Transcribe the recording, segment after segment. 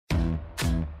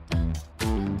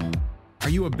Are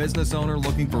you a business owner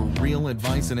looking for real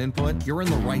advice and input? You're in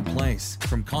the right place.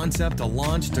 From concept to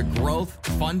launch to growth,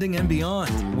 funding, and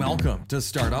beyond. Welcome to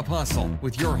Startup Hustle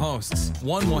with your hosts.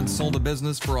 One once sold a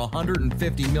business for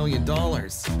 $150 million.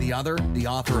 The other, the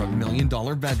author of $1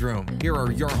 Million Bedroom. Here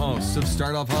are your hosts of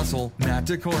Startup Hustle, Matt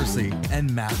DeCoursey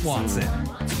and Matt Watson.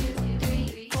 1, 2,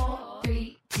 3, 4,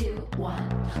 3, 2, 1.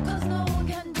 'Cause no one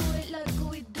can do it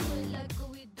like we do it,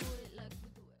 like we do it, like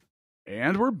we do it.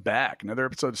 And we're back. Another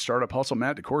episode of Startup Hustle.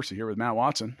 Matt DeCoursey here with Matt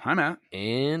Watson. Hi, Matt.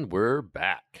 And we're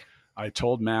back. I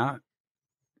told Matt,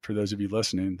 for those of you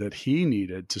listening, that he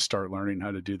needed to start learning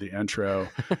how to do the intro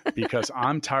because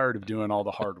I'm tired of doing all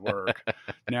the hard work.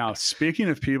 Now, speaking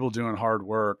of people doing hard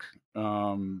work,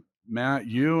 Matt,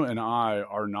 you and I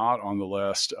are not on the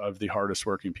list of the hardest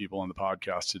working people on the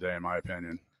podcast today, in my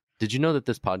opinion. Did you know that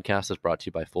this podcast is brought to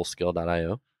you by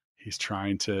FullScale.io?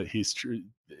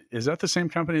 Is that the same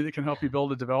company that can help you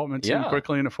build a development team Yeah.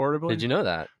 quickly and affordably? Did you know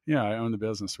that? Yeah, I own the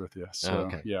business with you. So,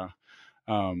 okay. yeah.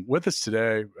 With us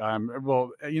today,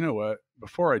 well, you know what?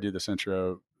 Before I do this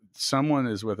intro, someone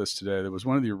is with us today that was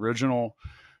one of the original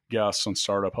guests on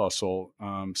Startup Hustle,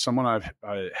 someone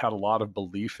I had a lot of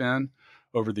belief in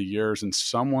over the years, and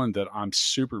someone that I'm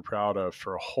super proud of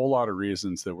for a whole lot of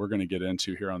reasons that we're going to get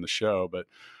into here on the show. But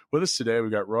with us today, we've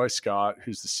got Roy Scott,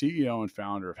 who's the CEO and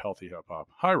founder of Healthy Hip Hop.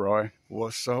 Hi, Roy.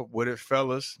 What's up with it,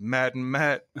 fellas? Matt and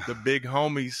Matt, the big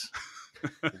homies.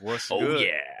 What's good? Oh,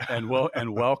 yeah.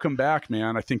 And welcome back,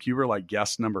 man. I think you were like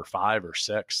guest number 5 or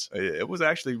 6. It was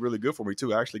actually really good for me,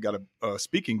 too. I actually got a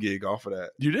speaking gig off of that.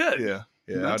 You did? Yeah.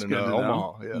 That's out good in to know.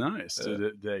 Omaha. Yeah. Nice. Yeah.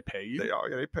 Did they pay you?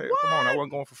 They pay. Come on, I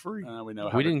wasn't going for free. We know.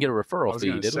 We didn't get a I referral was fee,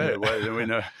 going to did say, we? we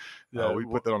know. No, we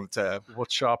put that on the tab. We'll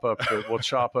chop up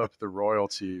the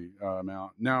royalty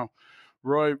amount. Now,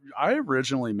 Roy, I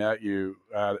originally met you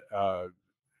at.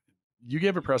 You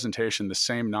gave a presentation the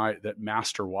same night that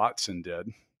Master Watson did.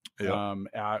 Yeah.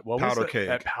 At Powder Keg.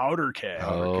 At Powder Keg.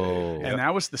 Oh. And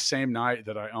that was the same night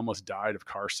that I almost died of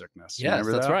car sickness. You Yes,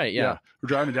 remember that's that? right, yeah. We're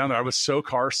driving down there. I was so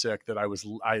car sick that I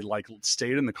like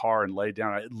stayed in the car and laid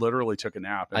down. I literally took a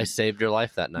nap. And I saved your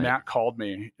life that night. Matt called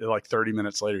me like 30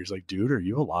 minutes later. He's like, dude, are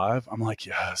you alive? I'm like,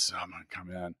 yes, I'm going to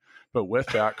come in. But with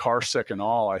that, car sick and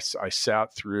all, I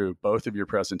sat through both of your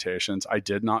presentations. I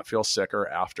did not feel sicker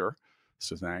after.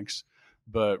 So thanks.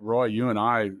 But Roy, you and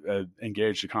I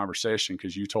engaged a conversation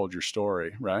because you told your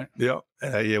story, right? Yeah.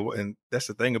 And that's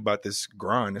the thing about this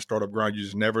grind, the startup grind. You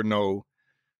just never know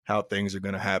how things are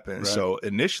going to happen. Right. So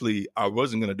initially, I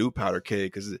wasn't going to do Powder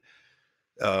Keg because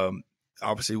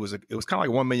obviously it was kind of like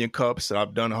 1 million cups. And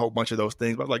I've done a whole bunch of those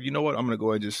things. But I was like, you know what? I'm going to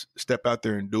go ahead and just step out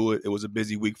there and do it. It was a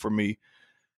busy week for me.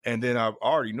 And then I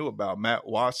already knew about Matt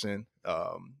Watson.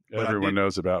 Everyone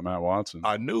knows about Matt Watson.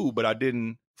 I knew, but I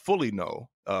didn't fully know.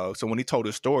 So when he told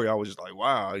his story, I was just like,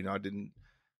 wow,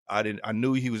 I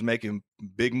knew he was making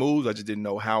big moves. I just didn't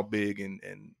know how big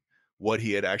and what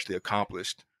he had actually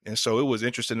accomplished. And so it was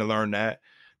interesting to learn that.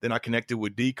 Then I connected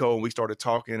with Deco and we started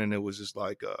talking, and it was just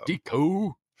like,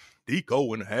 Deco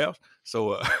in the house.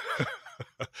 So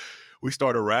we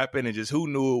started rapping, and just who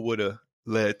knew it would have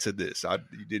led to this. I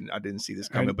didn't see this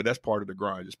coming, but that's part of the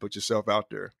grind. Just put yourself out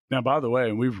there. Now, by the way,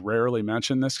 and we've rarely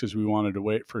mentioned this because we wanted to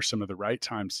wait for some of the right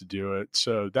times to do it.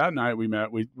 So that night we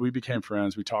met, we became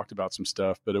friends. We talked about some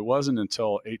stuff, but it wasn't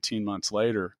until 18 months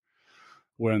later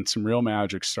when some real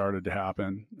magic started to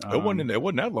happen. It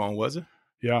wasn't that long, was it?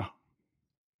 Yeah.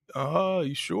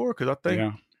 You sure? Because I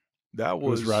think that It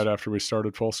was right after we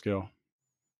started Full Scale.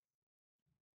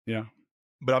 Yeah.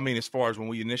 But I mean, as far as when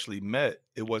we initially met,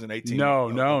 it wasn't 18. No.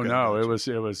 Okay, It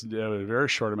was a very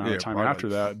short amount of time after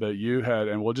that. But you had,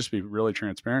 and we'll just be really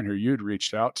transparent here. You had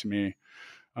reached out to me.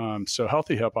 So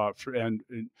Healthy Hip Hop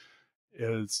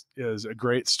is a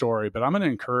great story, but I'm going to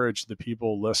encourage the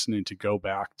people listening to go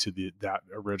back to that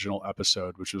original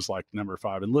episode, which was like number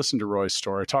 5, and listen to Roy's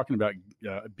story, talking about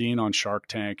being on Shark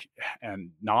Tank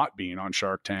and not being on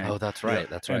Shark Tank. Oh, that's right.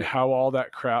 That's right. And how all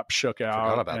that crap shook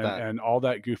out about that. and all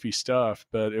that goofy stuff.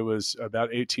 But it was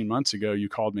about 18 months ago, you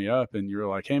called me up and you were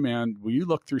like, hey man, will you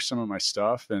look through some of my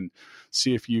stuff and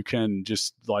see if you can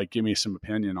just like give me some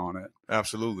opinion on it?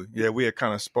 Absolutely. Yeah. We had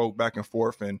kind of spoke back and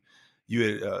forth, and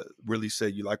you had really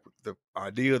said you liked the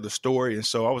idea, the story. And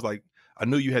so I was like, I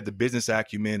knew you had the business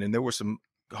acumen, and there were some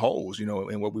holes,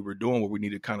 in what we were doing where we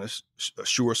needed to kind of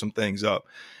shore some things up.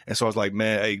 And so I was like,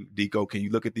 man, hey, Deco, can you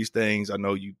look at these things? I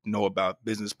know you know about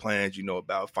business plans, you know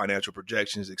about financial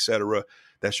projections, et cetera.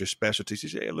 That's your specialty. She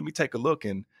said, hey, let me take a look,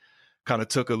 and kind of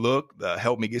took a look,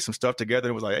 helped me get some stuff together,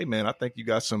 and was like, hey, man, I think you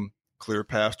got some clear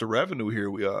paths to revenue here.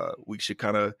 We should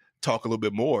kind of talk a little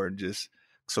bit more. And just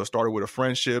so it started with a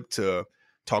friendship to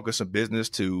talking some business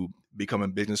to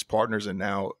becoming business partners. And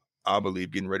now I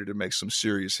believe, getting ready to make some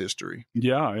serious history.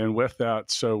 Yeah. And with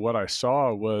that, so what I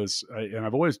saw was, and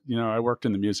I've always, I worked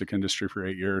in the music industry for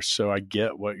 8 years, so I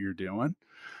get what you're doing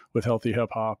with Healthy Hip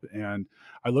Hop. And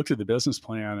I looked at the business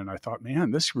plan and I thought,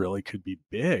 man, this really could be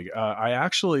big. I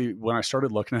actually, when I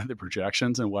started looking at the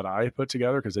projections and what I put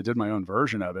together, because I did my own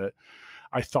version of it,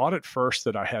 I thought at first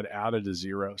that I had added a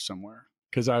zero somewhere,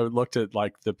 because I looked at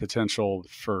like the potential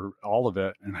for all of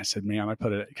it. And I said, man, I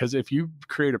put it, because if you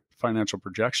create a financial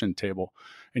projection table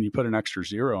and you put an extra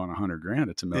zero on $100,000,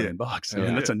 it's $1 million.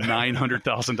 And that's a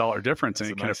 $900,000 difference,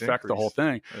 and it can affect the whole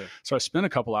thing. Yeah. So I spent a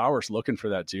couple hours looking for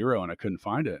that zero and I couldn't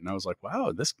find it. And I was like,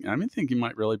 wow, I think you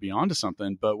might really be onto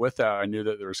something. But with that, I knew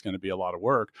that there was going to be a lot of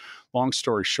work. Long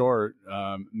story short,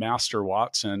 Master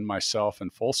Watson, myself,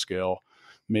 and Full Scale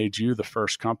made you the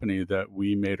first company that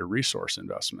we made a resource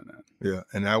investment in. Yeah.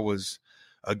 And that was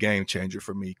a game changer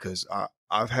for me, because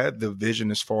I've had the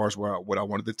vision as far as what I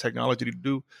wanted the technology to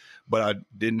do, but I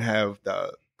didn't have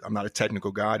I'm not a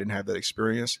technical guy. I didn't have that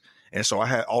experience. And so I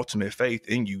had ultimate faith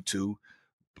in you two,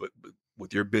 but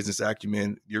with your business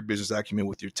acumen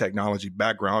with your technology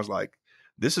background, I was like,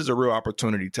 this is a real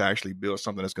opportunity to actually build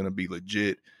something that's going to be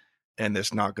legit and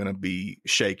that's not going to be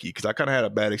shaky. Because I kind of had a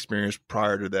bad experience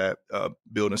prior to that,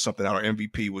 building something out. Our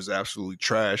MVP was absolutely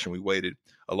trash, and we waited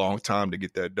a long time to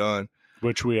get that done.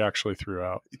 Which we actually threw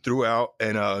out.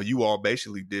 And you all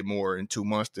basically did more in 2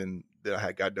 months than I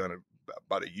had got done in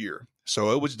about a year.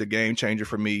 So it was the game changer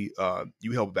for me.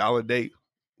 You helped validate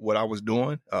what I was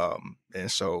doing. And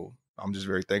so I'm just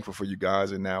very thankful for you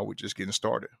guys. And now we're just getting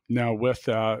started. Now with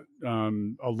that,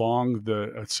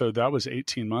 so that was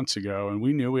 18 months ago, and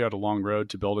we knew we had a long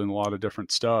road to building a lot of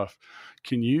different stuff.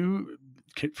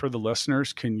 For the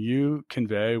listeners, can you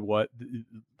convey what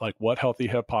Healthy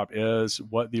Hip Hop is,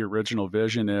 what the original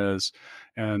vision is,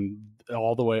 and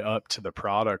all the way up to the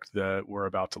product that we're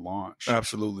about to launch?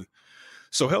 Absolutely.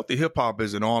 So Healthy Hip Hop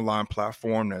is an online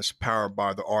platform that's powered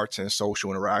by the arts and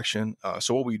social interaction.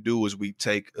 So what we do is we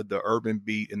take the urban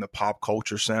beat and the pop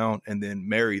culture sound and then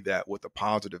marry that with a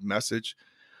positive message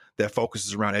that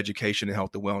focuses around education and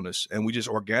health and wellness. And we just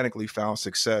organically found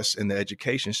success in the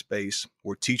education space,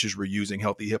 where teachers were using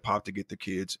Healthy Hip Hop to get the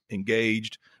kids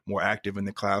engaged, more active in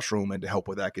the classroom, and to help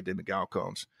with academic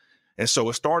outcomes. And so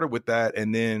it started with that.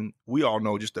 And then we all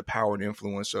know just the power and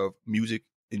influence of music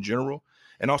in general,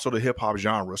 and also the hip hop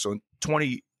genre. So in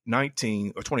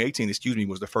 2018,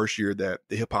 was the first year that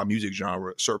the hip hop music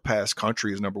genre surpassed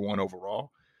country as #1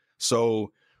 overall.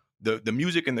 So the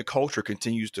music and the culture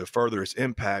continues to further its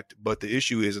impact, but the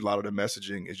issue is a lot of the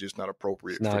messaging is just not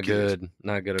appropriate. It's not good.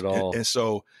 Not good at all. And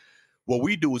so what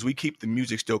we do is we keep the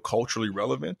music still culturally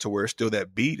relevant to where it's still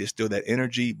that beat, it's still that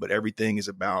energy, but everything is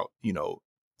about,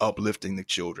 uplifting the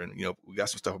children. We got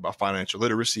some stuff about financial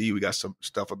literacy. We got some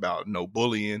stuff about no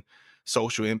bullying,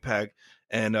 social impact,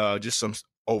 and just some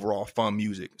overall fun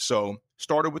music. So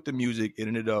started with the music. It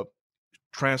ended up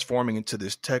transforming into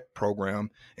this tech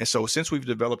program. And so since we've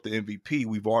developed the MVP,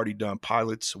 we've already done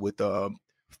pilots with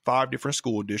 5 different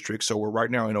school districts. So we're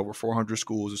right now in over 400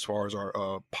 schools as far as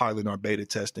our pilot and our beta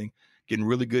testing, getting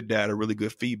really good data, really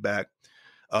good feedback.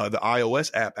 The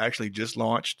iOS app actually just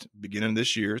launched beginning of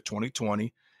this year,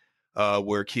 2020,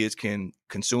 where kids can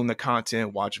consume the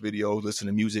content, watch videos, listen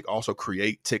to music, also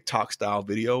create TikTok style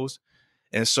videos.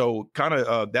 And so kind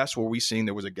of that's where we seen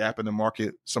there was a gap in the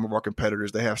market. Some of our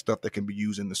competitors, they have stuff that can be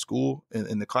used in the school,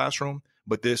 in the classroom,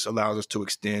 but this allows us to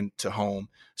extend to home.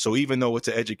 So even though it's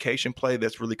an education play,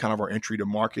 that's really kind of our entry to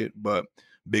market. But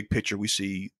big picture, we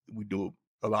do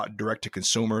a lot direct to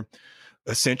consumer,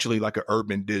 essentially like an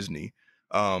urban Disney.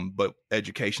 But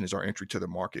education is our entry to the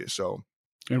market. So.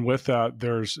 And with that,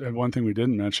 and one thing we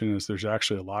didn't mention is there's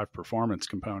actually a live performance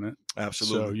component.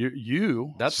 Absolutely.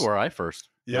 So that's where I first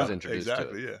was introduced to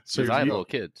it. Yeah. So I have little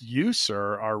kids. You,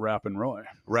 sir, are Rappin' Roy.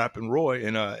 Rappin' Roy.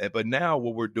 And but now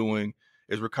what we're doing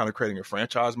is we're kind of creating a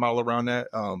franchise model around that,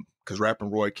 because Rappin'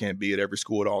 Roy can't be at every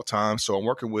school at all times. So I'm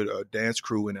working with a dance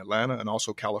crew in Atlanta and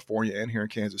also California and here in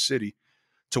Kansas City,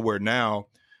 to where now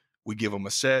we give them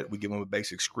a set, we give them a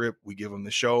basic script, we give them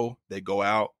the show, they go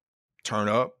out, turn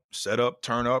up, set up,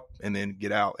 turn up, and then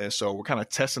get out. And so we're kind of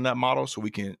testing that model so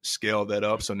we can scale that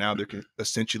up. So now there can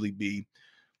essentially be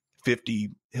 50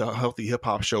 healthy hip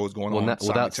hop shows going on.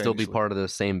 Will that still be part of the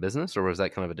same business, or was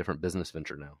that kind of a different business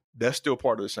venture now? That's still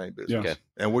part of the same business. Yes. Okay.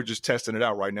 And we're just testing it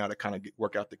out right now to kind of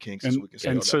work out the kinks so we can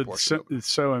scale that portion of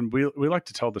it. And we like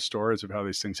to tell the stories of how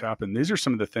these things happen. These are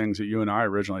some of the things that you and I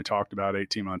originally talked about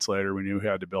 18 months later. We knew we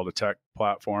had to build a tech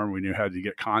platform. We knew we had to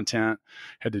get content,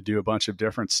 had to do a bunch of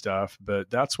different stuff. But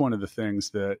that's one of the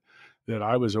things that that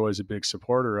I was always a big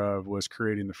supporter of was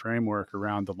creating the framework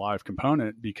around the live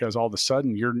component, because all of a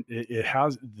sudden it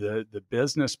has the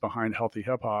business behind Healthy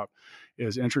Hip Hop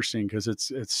is interesting because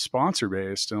it's sponsor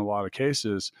based in a lot of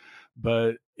cases,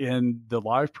 but in the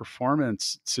live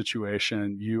performance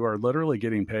situation, you are literally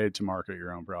getting paid to market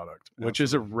your own product, which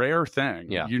is a rare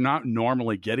thing. Yeah. You're not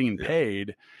normally getting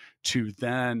paid to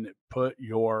then put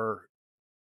your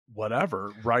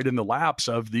whatever right in the laps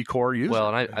of the core user.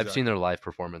 Well, and I've seen their live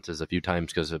performances a few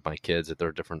times because of my kids at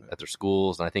their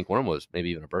schools, and I think one of them was maybe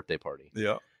even a birthday party.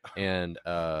 Yeah, and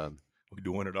we're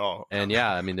doing it all. And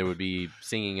yeah, I mean, there would be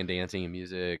singing and dancing and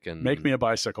music and make me a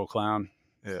bicycle clown.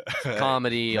 Yeah,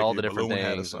 comedy, all the different balloon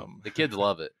hat or things. something. The kids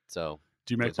love it. So,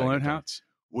 do you make balloon hats?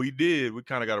 We did. We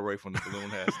kind of got away from the balloon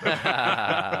hats.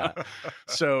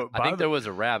 So I think there was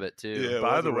a rabbit too. Yeah,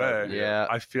 by the way, yeah,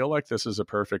 I feel like this is a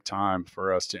perfect time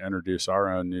for us to introduce our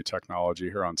own new technology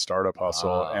here on Startup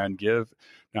Hustle and give.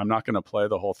 Now, I'm not going to play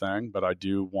the whole thing, but I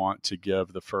do want to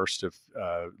give the first of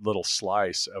little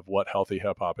slice of what Healthy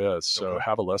Hip Hop is. So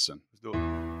have a listen. Let's do it.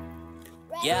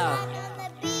 Yeah.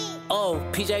 Oh,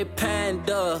 PJ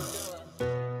Panda.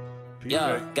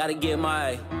 Yeah, gotta get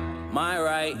my mind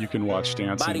right. You can watch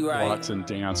Dancing right. Watson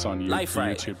Dance on Life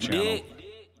right. YouTube channel.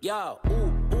 Yo,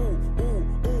 ooh,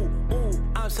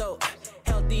 I'm so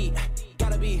healthy.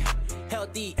 Gotta be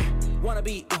healthy. Wanna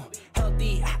be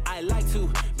healthy. I like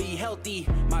to be healthy.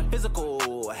 My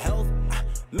physical health,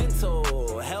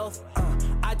 mental health.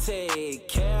 I take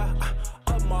care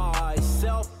of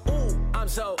myself. Ooh, I'm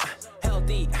so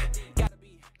healthy.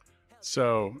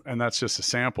 So, and that's just a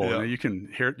sample. Yeah. Now you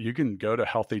can go to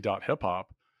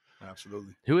healthy.hiphop.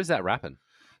 Absolutely. Who is that rapping?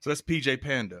 So that's PJ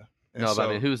Panda. And No, but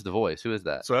I mean, who's the voice? Who is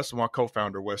that? So that's my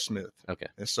co-founder, Wes Smith. Okay.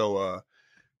 And so,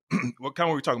 what kind of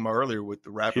were we talking about earlier with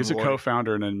the rapping? He's a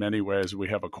co-founder, and in many ways, we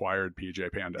have acquired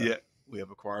PJ Panda. Yeah, we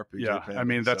have acquired PJ Panda. I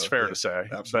mean, that's fair to say.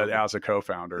 Absolutely. But as a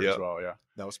co-founder as well, yeah.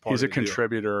 That was part He's of a the deal.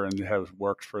 contributor and has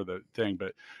worked for the thing.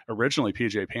 But originally,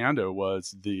 PJ Panda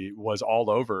was all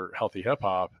over Healthy Hip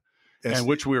Hop, and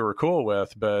which we were cool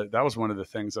with. But that was one of the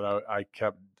things that I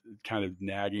kept kind of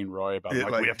nagging Roy about. Yeah,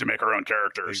 like, we have to make our own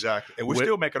characters. Exactly. And we're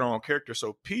still making our own characters.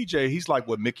 So PJ, he's like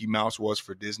what Mickey Mouse was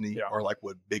for Disney, or like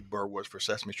what Big Bird was for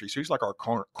Sesame Street. So he's like our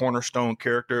cornerstone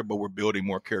character, but we're building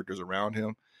more characters around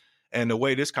him. And the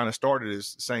way this kind of started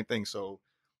is the same thing. So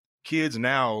kids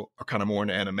now are kind of more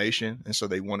into animation, and so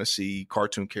they want to see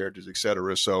cartoon characters,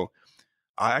 etc. So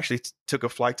I actually took a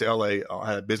flight to LA. I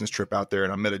had a business trip out there,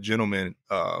 and I met a gentleman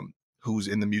who's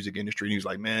in the music industry. And he was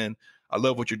like, "Man, I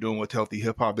love what you're doing with Healthy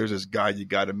Hip Hop. There's this guy you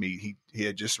got to meet. He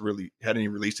had just hadn't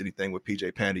even released anything with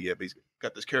PJ Panda yet, but he's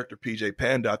got this character PJ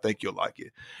Panda. I think you'll like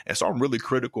it." And so I'm really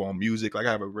critical on music. Like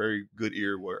I have a very good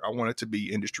ear where I want it to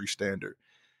be industry standard.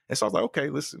 And so I was like, okay,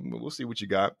 listen, we'll see what you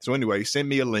got. So anyway, he sent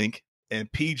me a link,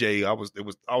 and PJ, I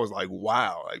was like,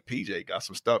 wow, like PJ got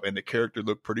some stuff, and the character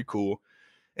looked pretty cool.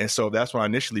 And so that's when I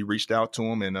initially reached out to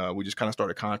him, and we just kind of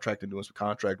started doing some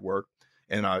contract work.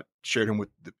 And I shared him with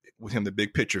him the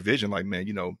big picture vision, like, man,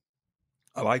 you know,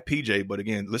 I like PJ, but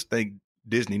again, let's think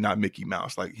Disney, not Mickey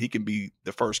Mouse. Like he can be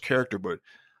the first character, but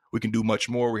we can do much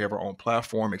more. We have our own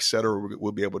platform, et cetera.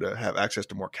 We'll be able to have access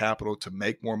to more capital to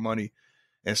make more money.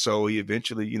 And so he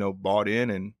eventually, you know, bought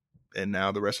in, and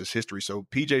now the rest is history. So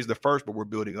PJ's the first, but we're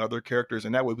building other characters,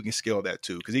 and that way we can scale that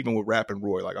too. Because even with Rap and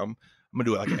Roy, like I'm gonna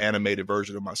do like an animated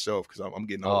version of myself because I'm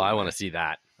getting old. Oh, I want to see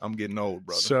that. I'm getting old,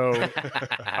 brother. So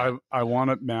I want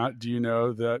to, Matt, do you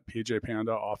know that PJ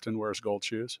Panda often wears gold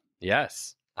shoes?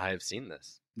 Yes, I have seen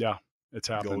this. Yeah, it's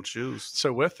happened. Gold shoes.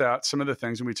 So with that, some of the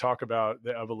things when we talk about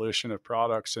the evolution of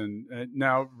products, and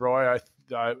now, Roy,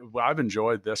 I've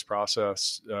enjoyed this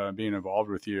process being involved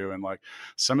with you, and like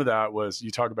some of that was you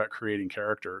talk about creating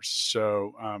characters.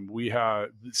 So we had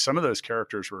some of those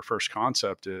characters were first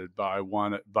concepted by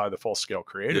the Full Scale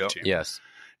creative team. Yes.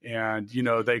 And, you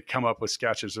know, they come up with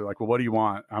sketches. They're like, well, what do you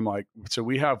want? I'm like, so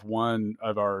we have one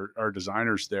of our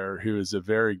designers there who is a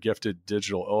very gifted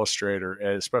digital illustrator,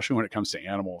 especially when it comes to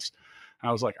animals. And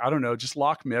I was like, I don't know, just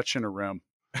lock Mitch in a room.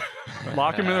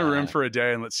 Lock him in a room for a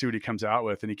day and let's see what he comes out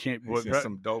with. And he can't.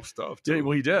 Some dope stuff too. Yeah,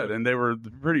 well, he did. And they were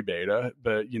pretty beta,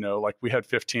 but, you know, like we had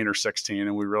 15 or 16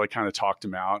 and we really kind of talked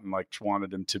him out and like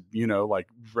wanted him to, you know, like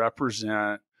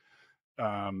represent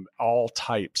all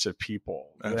types of people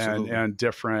and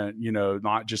different, you know,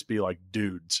 not just be like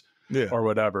dudes or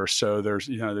whatever. So there's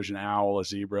an owl, a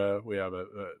zebra, we have a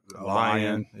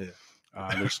lion,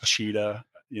 there's cheetah,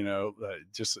 you know,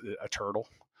 just a turtle,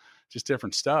 just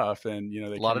different stuff. And, you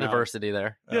know, a lot of diversity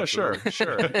there. Yeah, sure.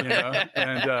 You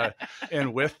know,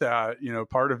 and with that, you know,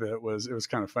 part of it was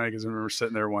kind of funny because I remember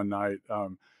sitting there one night,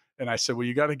 And I said, well,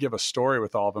 you got to give a story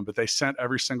with all of them, but they sent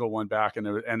every single one back, and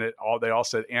they all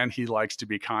said, and he likes to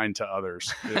be kind to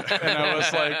others. And I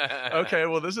was like, okay,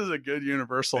 well, this is a good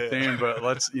universal theme, but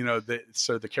let's,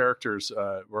 so the characters,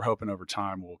 we're hoping over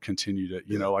time will continue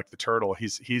to, like the turtle,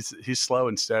 he's slow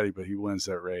and steady, but he wins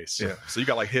that race. Yeah. So you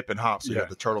got like hip and hop. So you have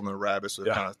the turtle and the rabbit, so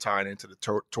they're kind of tying into the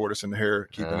tortoise and the hare,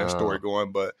 keeping that story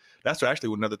going. But that's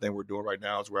actually another thing we're doing right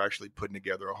now is we're actually putting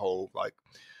together a whole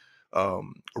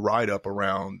write up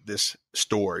around this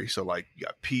story. So like you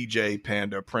got PJ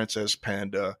Panda, Princess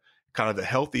Panda, kind of the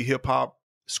healthy hip hop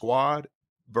squad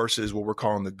versus what we're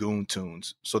calling the Goon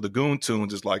Tunes. So the Goon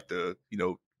Tunes is like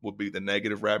will be the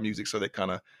negative rap music. So they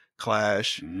kind of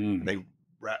clash, and they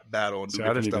rap battle and do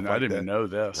different stuff like that. I didn't even know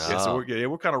this. Yeah, so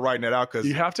we're kind of writing that out because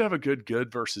you have to have a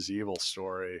good versus evil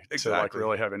story to like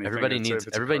really have anything. Everybody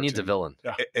needs a villain.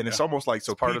 Yeah. And it's almost like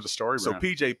it's part of the story. So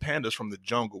PJ Panda's from the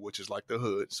jungle, which is like the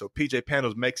hood. So PJ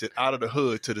Panda's makes it out of the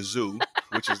hood to the zoo,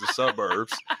 which is the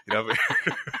suburbs.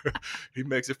 He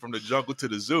makes it from the jungle to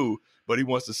the zoo, but he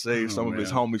wants to save some of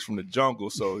his homies from the jungle.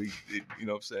 So he you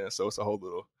know what I'm saying? So it's a whole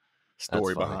little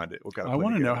story behind it. I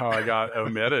want to know how I got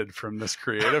omitted from this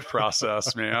creative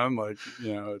process, man. Like,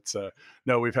 it's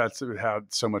no, we've had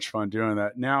so much fun doing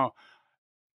that. Now,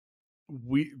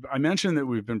 I mentioned that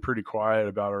we've been pretty quiet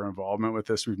about our involvement with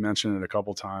this. We've mentioned it a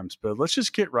couple times, but let's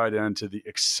just get right into the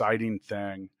exciting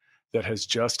thing that has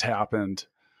just happened.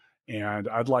 And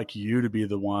I'd like you to be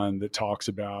the one that talks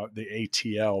about the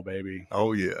ATL, baby.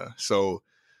 Oh yeah. So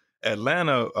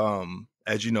Atlanta,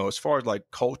 as you know, as far as like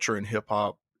culture and hip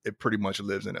hop, it pretty much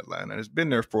lives in Atlanta. And it's been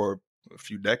there for a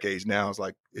few decades now.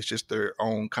 It's just their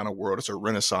own kind of world. It's a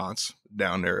renaissance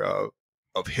down there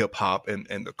of hip hop and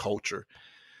the culture.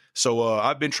 So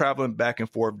I've been traveling back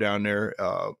and forth down there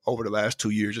over the last 2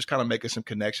 years, just kind of making some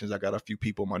connections. I got a few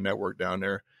people in my network down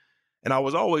there. And I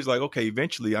was always like, okay,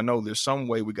 eventually I know there's some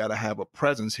way we got to have a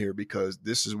presence here because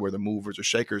this is where the movers or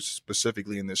shakers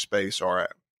specifically in this space are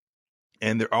at.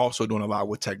 And they're also doing a lot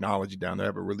with technology down there. They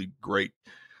have a really great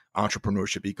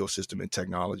entrepreneurship ecosystem and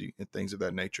technology and things of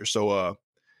that nature. So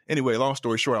anyway, long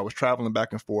story short, I was traveling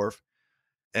back and forth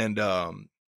and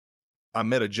I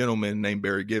met a gentleman named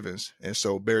Barry Givens. And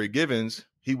so Barry Givens,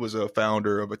 he was a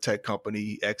founder of a tech company.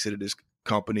 He exited his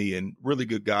company and really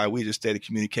good guy. We just stayed in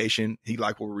communication. He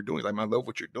liked what we were doing. He's like, man, I love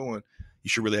what you're doing. You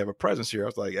should really have a presence here. I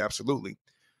was like, absolutely.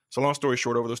 So long story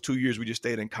short, over those 2 years, we just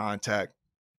stayed in contact.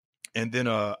 And then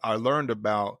I learned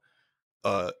about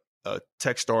a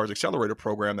Techstars Accelerator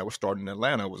program that was started in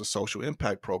Atlanta. It was a social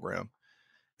impact program.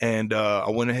 And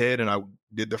I went ahead and I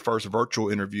did the first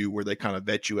virtual interview where they kind of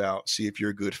vet you out, see if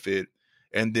you're a good fit.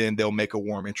 And then they'll make a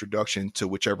warm introduction to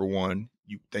whichever one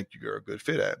you think you're a good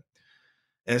fit at.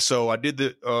 And so I did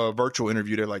the virtual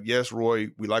interview. They're like, yes, Roy,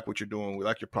 we like what you're doing. We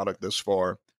like your product thus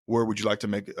far. Where would you like to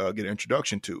get an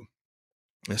introduction to?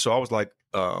 And so I was like,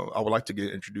 I would like to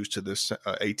get introduced to this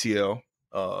ATL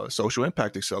Social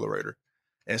Impact Accelerator.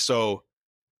 And so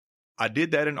I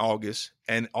did that in August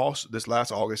and also this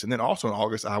last August. And then also in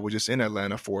August, I was just in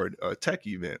Atlanta for a tech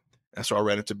event. And so I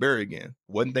ran into Barry again.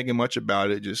 Wasn't thinking much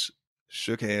about it. Just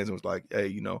shook hands and was like,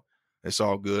 hey, it's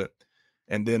all good.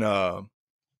 And then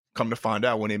come to find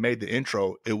out when they made the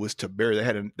intro, it was to Barry.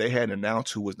 They hadn't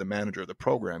announced who was the manager of the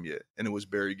program yet. And it was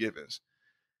Barry Givens.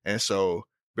 And so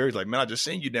Barry's like, man, I just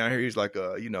seen you down here. He's like,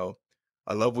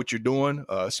 I love what you're doing.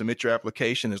 Submit your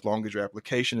application as long as your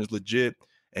application is legit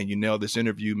and you nail this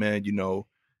interview, man, you're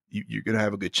going to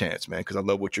have a good chance, man, because I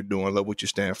love what you're doing. I love what you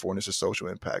stand for, and it's a social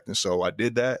impact. And so I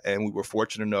did that, and we were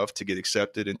fortunate enough to get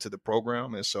accepted into the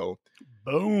program. And so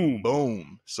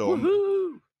boom. So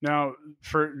now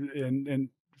you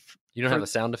don't have a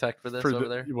sound effect for this over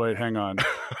there? Wait, hang on.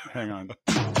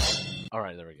 All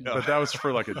right, there we go. But that was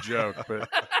for like a joke. But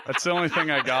that's the only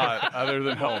thing I got other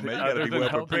than help. Man, you got to be well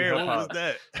prepared. What was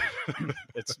that?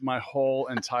 It's my whole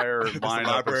entire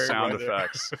lineup of sound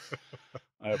effects.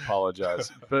 I apologize.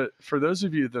 But for those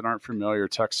of you that aren't familiar,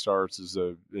 Techstars is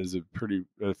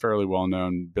a fairly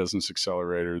well-known business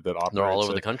accelerator that operates. They're all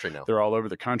over the country now. They're all over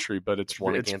the country, but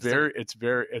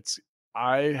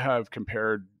I have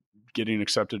compared getting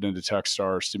accepted into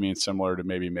Techstars to being similar to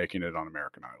maybe making it on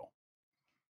American Idol.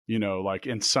 Like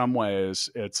in some ways,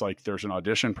 it's like there's an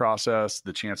audition process.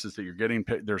 The chances that you're getting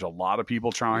picked, there's a lot of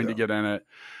people trying to get in it.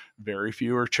 Very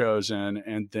few are chosen.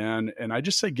 And I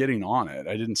just say getting on it.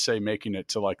 I didn't say making it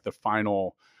to like the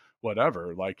final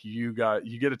whatever. Like you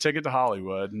get a ticket to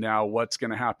Hollywood. Now what's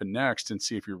going to happen next and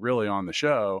see if you're really on the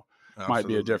show might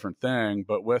be a different thing.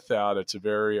 But with that, it's a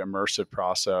very immersive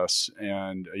process.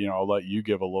 And, I'll let you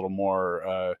give a little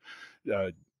more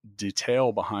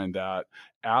detail behind that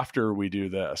after we do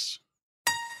this.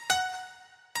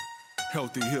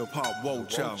 Healthy hip hop whoa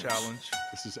challenge.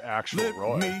 This is actual Let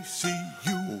Roy. me see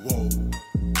you whoa.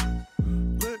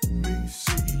 Let me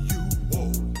see you whoa.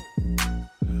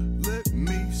 Let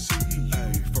me see you.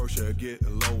 Hey, first you get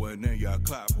low and then you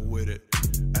clap with it.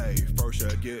 Hey, first you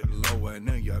get low and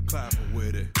then you clap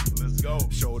with it. Let's go.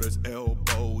 Shoulders,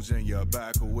 elbows, and your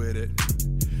back with it.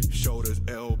 Shoulders,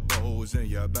 elbows, and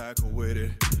your back with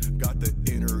it. Got the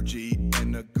energy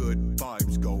and the good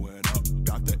vibes going up.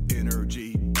 Got the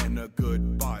energy and the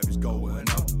good vibes going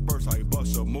up. First I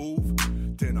bust a move,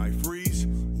 then I freeze.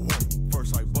 Whoa.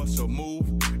 First I bust a move,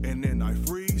 and then I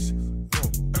freeze.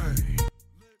 Whoa. Hey.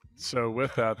 So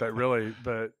with that really,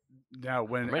 but now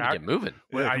when I'm ready to get moving.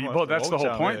 Well, that's the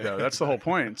whole point, though. That's the whole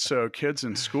point. So kids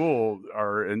in school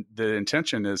the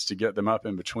intention is to get them up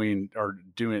in between or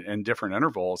doing in different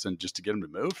intervals and just to get them to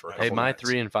move for a couple Hey, my minutes.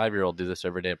 3 and 5-year-old do this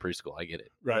every day at preschool. I get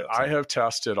it. Right. I have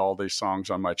tested all these songs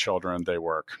on my children. They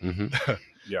work. Mm-hmm.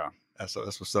 Yeah. That's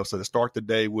what's up. So to start the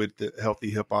day with the healthy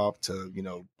hip hop to,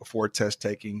 before test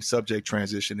taking, subject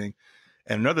transitioning.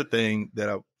 And another thing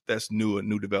that's a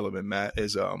new development, Matt,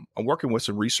 is I'm working with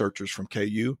some researchers from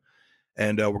KU.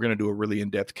 And we're going to do a really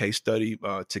in-depth case study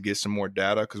to get some more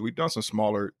data because we've done some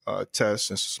smaller tests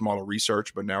and some smaller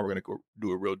research, but now we're going to go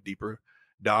do a real deeper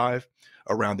dive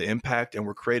around the impact. And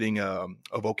we're creating a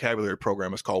vocabulary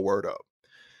program. It's called Word Up.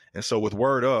 And so with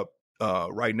Word Up,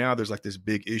 right now there's like this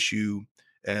big issue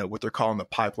and what they're calling the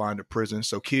pipeline to prison.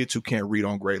 So kids who can't read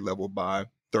on grade level by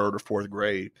 3rd or 4th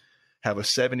grade have a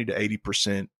 70 to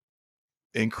 80%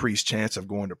 increased chance of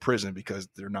going to prison because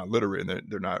they're not literate and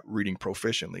they're not reading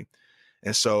proficiently.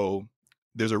 And so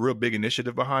there's a real big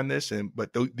initiative behind this.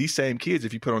 But these same kids,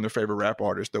 if you put on their favorite rap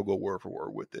artist, they'll go word for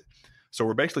word with it. So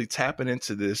we're basically tapping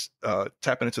into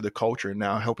the culture and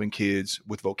now helping kids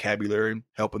with vocabulary,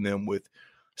 helping them with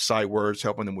sight words,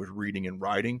 helping them with reading and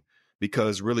writing,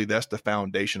 because really that's the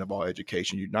foundation of all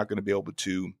education. You're not going to be able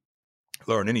to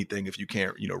learn anything if you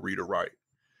can't, read or write.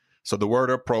 So the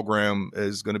Word Up program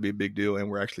is going to be a big deal.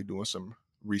 And we're actually doing some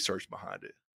research behind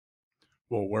it.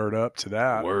 Well, word up to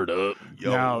that. Word up.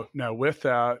 Yo. Now with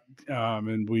that,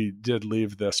 and we did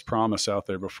leave this promise out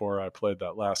there before I played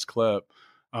that last clip.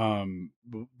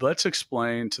 Let's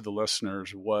explain to the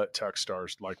listeners what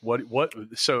Techstars like. What?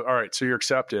 So, all right. So you're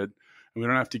accepted. We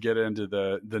don't have to get into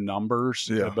the numbers,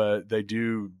 but they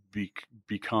do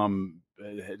become.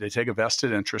 They take a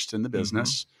vested interest in the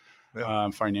business,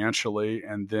 financially,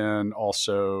 and then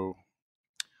also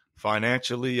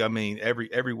financially. I mean,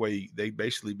 every way they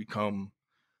basically become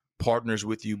partners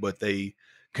with you, but they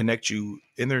connect you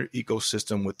in their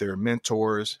ecosystem with their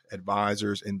mentors,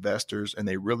 advisors, investors, and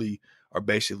they really are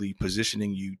basically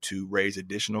positioning you to raise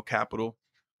additional capital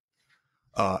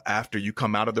after you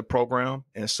come out of the program.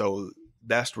 And so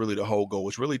that's really the whole goal,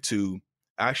 is really to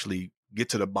actually get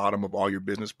to the bottom of all your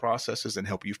business processes and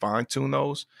help you fine tune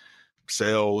those: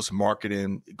 sales,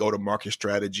 marketing, go-to-market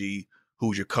strategy,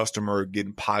 who's your customer,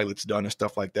 getting pilots done and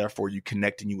stuff like that for you,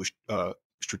 connecting you with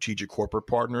strategic corporate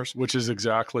partners, which is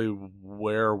exactly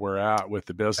where we're at with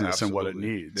the business. Absolutely. And what it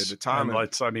needs. The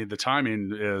timing, the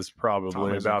timing is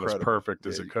probably about as perfect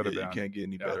as it could have been. You can't get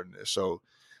any better than this. So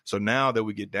now that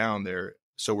we get down there,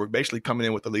 so we're basically coming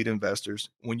in with the lead investors.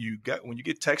 When you get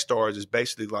Techstars, it's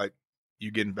basically like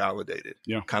you're getting validated.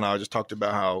 Yeah. Kind of, I just talked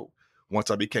about how once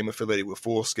I became affiliated with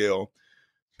Full Scale,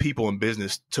 people in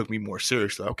business took me more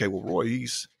seriously. Okay, well, Roy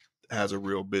has a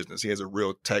real business. He has a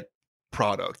real tech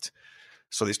product.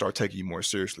 So they start taking you more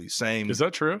seriously. Same. Is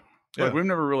that true? Yeah. Like, we've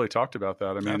never really talked about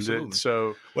that. I mean, absolutely.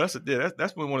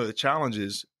 That's been one of the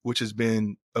challenges, which has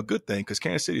been a good thing because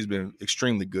Kansas City has been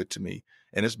extremely good to me.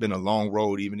 And it's been a long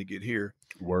road even to get here.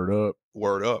 Word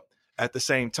up. At the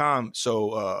same time,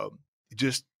 so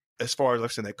just as far as,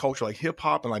 like I said, that culture, like hip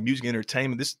hop and like music and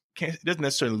entertainment, it doesn't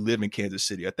necessarily live in Kansas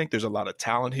City. I think there's a lot of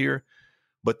talent here,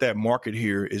 but that market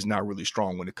here is not really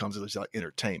strong when it comes to like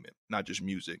entertainment, not just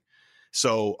music.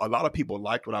 So a lot of people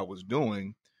liked what I was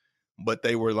doing, but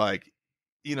they were like,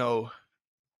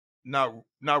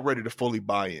 not ready to fully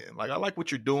buy in. Like, I like what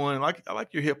you're doing. Like, I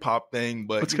like your hip hop thing,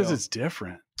 but it's because it's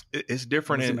different. It's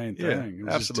different. That's the main thing.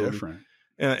 It's absolutely different.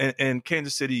 And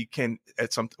Kansas City can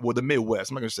the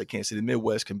Midwest, I'm not going to say Kansas City, the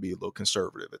Midwest can be a little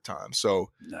conservative at times.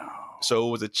 So it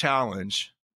was a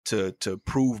challenge to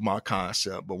prove my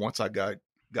concept. But once I got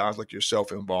guys like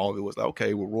yourself involved, it was like,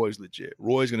 okay, well, Roy's legit.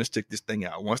 Roy's going to stick this thing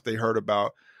out. Once they heard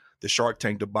about the Shark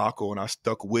Tank debacle and I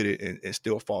stuck with it and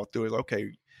still fought through it, like,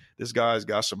 okay, this guy's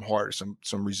got some heart,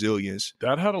 some resilience.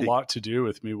 That had a lot to do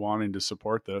with me wanting to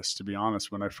support this, to be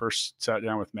honest. When I first sat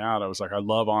down with Matt, I was like, I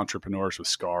love entrepreneurs with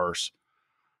scars,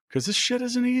 Because this shit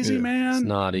isn't easy, man. It's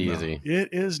not easy.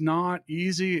 It is not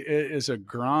easy. It is a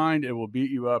grind. It will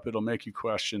beat you up. It'll make you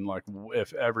question, like,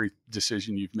 if every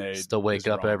decision you've made. Still wake is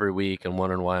up wrong. every week and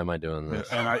wondering, why am I doing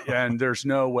this? And there's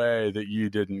no way that you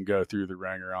didn't go through the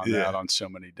ringer on that on so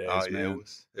many days, man.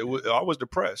 It was. I was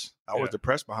depressed. I was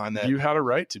depressed behind that. You had a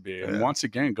right to be. And once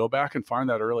again, go back and find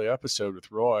that early episode with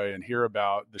Roy and hear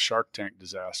about the Shark Tank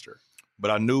disaster.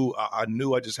 But I knew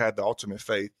I just had the ultimate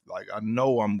faith. Like, I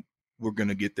know we're going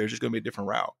to get there. It's just going to be a different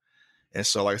route. And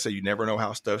so, like I said, you never know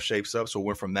how stuff shapes up. So we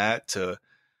went from that to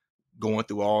going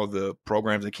through all the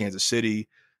programs in Kansas City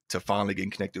to finally getting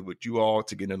connected with you all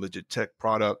to getting a legit tech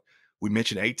product. We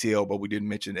mentioned ATL, but we didn't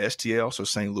mention STL. So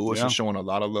St. Louis is showing a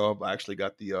lot of love. I actually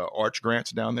got the Arch grants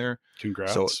down there.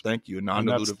 Congrats. So thank you.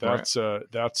 Non-dilutive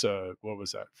grant. That's what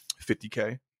was that?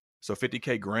 $50K. So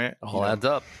 $50K grant. All adds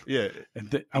up. Yeah.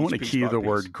 And I want to key the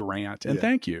word grant. And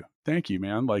thank you. Thank you,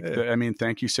 man. Like,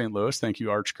 thank you, St. Louis. Thank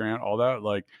you, Arch Grant, all that.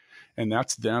 Like, and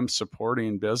that's them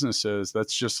supporting businesses.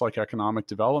 That's just like economic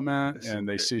development. And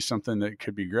they see something that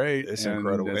could be great. It's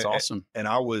incredible. It's awesome. And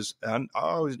I always,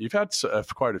 you've had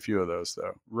quite a few of those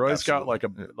though. Roy's got like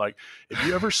if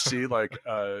you ever see like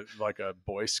a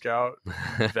Boy Scout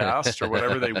vest or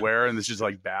whatever they wear, and there's just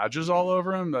like badges all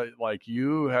over them, like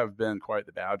you have been quite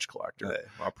the badge collector.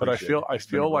 But I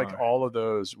feel like all of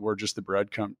those were just the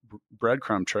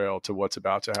breadcrumb trail to what's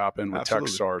about to happen with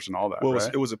Techstars and all that. Well,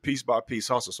 right? it was a piece by piece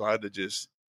hustle. So I had to just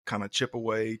kind of chip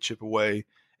away.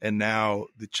 And now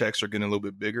the checks are getting a little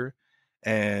bit bigger.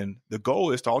 And the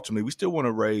goal is to ultimately, we still want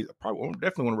to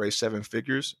definitely want to raise 7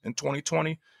 figures in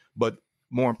 2020. But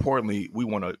more importantly, we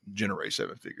want to generate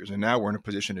 7 figures. And now we're in a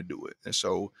position to do it. And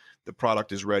so the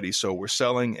product is ready. So we're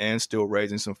selling and still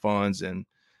raising some funds. And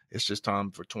it's just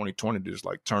time for 2020 to just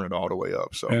like turn it all the way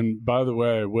up. So, and by the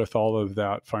way, with all of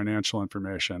that financial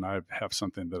information, I have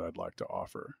something that I'd like to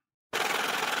offer.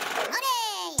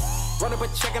 Run up a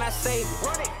check and I save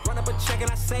it. Run up a check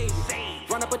and I save it.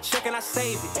 Run up a check and I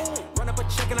save it. Run up a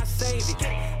check and I save it.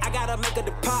 I gotta make a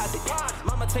deposit.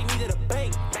 Mama take me to the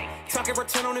bank. Talking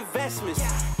return on investments.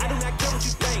 I do not care what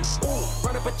you think.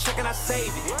 Run up a check and I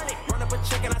save it. Run up a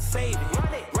check and I save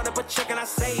it. Run up a check and I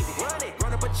save it.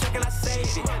 Run up a check and I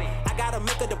save it. I gotta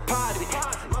make a deposit.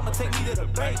 Mama take me to the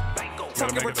bank.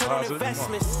 Talking return on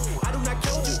investments. I do not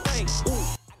care what you think.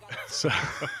 So,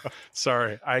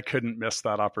 sorry, I couldn't miss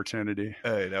that opportunity.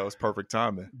 Hey, that was perfect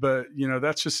timing. But,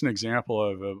 that's just an example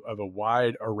of a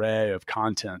wide array of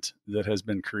content that has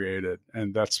been created,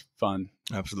 and that's fun.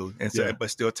 Absolutely. And so,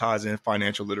 but still ties in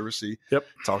financial literacy. Yep.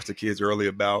 Talks to kids early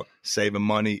about saving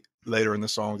money. Later in the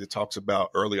song, it talks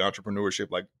about early entrepreneurship,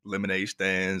 like lemonade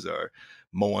stands or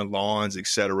mowing lawns,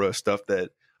 etc. Stuff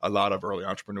that a lot of early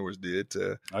entrepreneurs did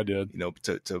to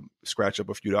scratch up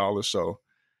a few dollars. So,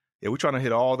 yeah, we're trying to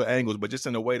hit all the angles, but just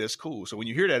in a way that's cool. So when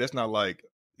you hear that, it's not like,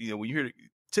 when you hear it,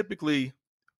 typically,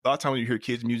 a lot of times when you hear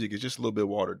kids' music, it's just a little bit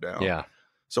watered down. Yeah.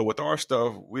 So with our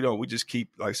stuff, we just keep,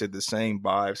 like I said, the same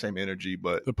vibe, same energy.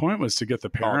 But the point was to get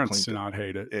the parents to not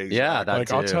hate it. Exactly. Yeah,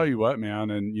 that's I'll tell you what, man,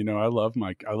 and I love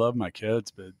my kids,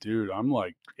 but dude, I'm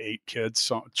like 8 kids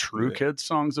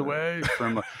songs away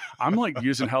from. I'm like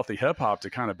using healthy hip hop to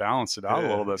kind of balance it out a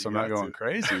little bit, so I'm not going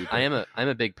crazy. But I'm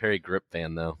a big Perry Grip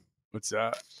fan though. What's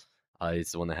that?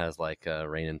 It's the one that has like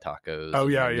Rain and Tacos. Oh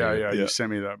yeah. You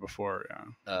sent me that before.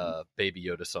 Yeah. Baby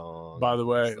Yoda song. By the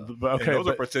way, okay, and those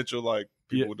are potential like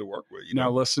people to work with. Now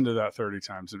listen to that 30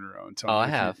 times in a row and tell me. I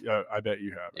have. I bet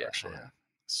you have actually. Yeah.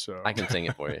 So I can sing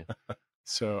it for you.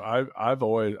 So I've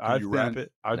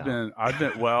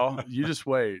been. Well, you just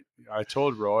wait. I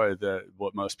told Roy that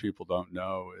what most people don't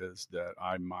know is that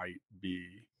I might be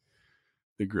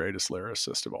the greatest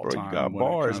lyricist of all time. You got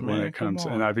bars, man. When it comes,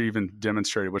 and I've even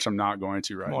demonstrated, which I'm not going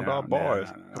to right now. Bars.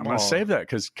 I'm going to save that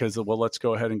because let's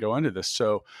go ahead and go into this.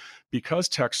 So, because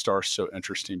Techstars is so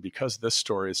interesting, because this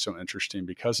story is so interesting,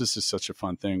 because this is such a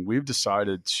fun thing, we've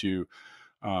decided to.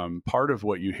 Part of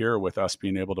what you hear with us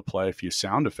being able to play a few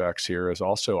sound effects here is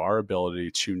also our ability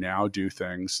to now do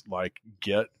things like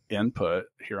get input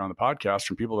here on the podcast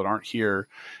from people that aren't here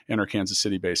in our Kansas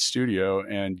City based studio.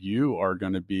 And you are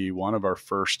going to be one of our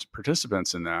first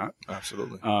participants in that.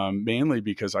 Absolutely. Mainly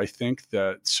because I think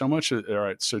that so much, all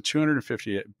right, so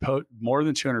more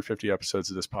than 250 episodes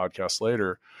of this podcast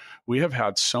later, we have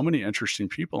had so many interesting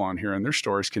people on here and their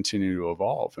stories continue to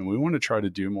evolve. And we want to try to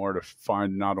do more to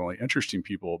find not only interesting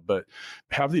people, but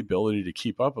have the ability to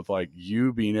keep up with like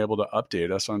you being able to update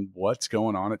us on what's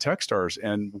going on at Techstars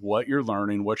and what you're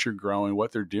learning, what nurture growing,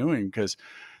 what they're doing, because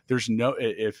there's no,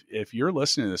 if you're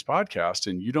listening to this podcast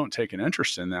and you don't take an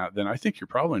interest in that, then I think you're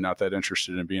probably not that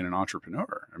interested in being an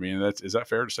entrepreneur. I mean, is that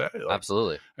fair to say? Like,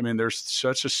 Absolutely. I mean, there's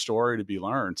such a story to be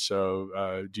learned.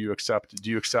 So, do you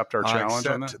accept our challenge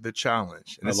on that? The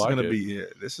challenge. And I this like is going it. to be,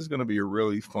 this is going to be a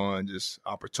really fun, just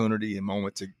opportunity and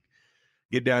moment to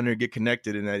get down there, get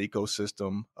connected in that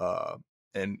ecosystem.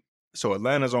 And so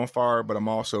Atlanta's on fire, but I'm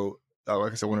also,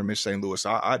 like I said, when I mentioned St. Louis,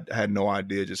 I had no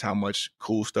idea just how much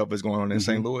cool stuff is going on in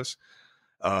St. Louis.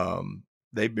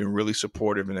 They've been really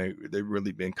supportive, and they've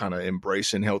really been kind of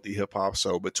embracing healthy hip hop.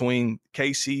 So between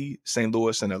KC, St.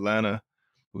 Louis, and Atlanta,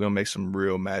 we're going to make some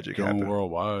real magic Going happen.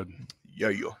 worldwide.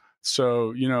 Yeah.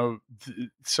 So,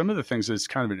 some of the things that's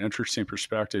kind of an interesting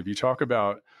perspective. You talk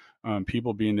about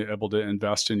people being able to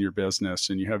invest in your business,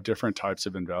 and you have different types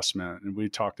of investment. And we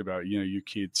talked about, you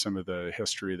keyed some of the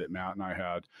history that Matt and I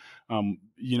had.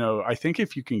 I think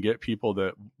if you can get people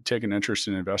that take an interest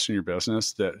in investing in your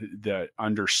business that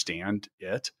understand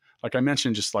it, like I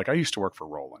mentioned, just like I used to work for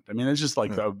Roland. I mean, it's just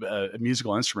like a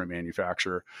musical instrument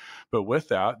manufacturer. But with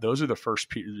that, those are the first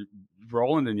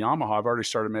Roland and Yamaha have already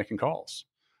started making calls.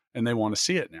 And they want to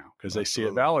see it now because they see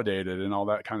it validated and all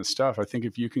that kind of stuff. I think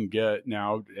if you can get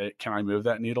now, can I move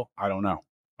that needle? I don't know.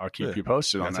 I'll keep you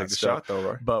posted on that stuff. Shot,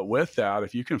 though, right? But with that,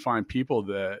 if you can find people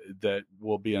that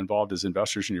will be involved as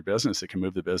investors in your business that can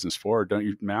move the business forward, don't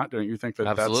you, Matt? Don't you think that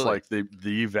Absolutely. that's like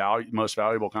the most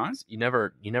valuable kind? You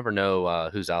never know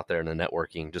who's out there in the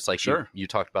networking. Just like Sure. you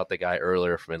talked about the guy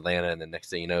earlier from Atlanta, and the next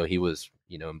thing you know, he was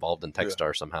involved in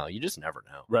Techstar somehow. You just never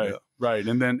know. Right.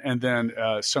 And then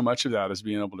so much of that is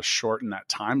being able to shorten that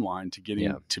timeline to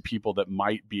getting to people that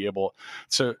might be able.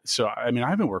 So I mean, I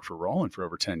haven't worked for Roland for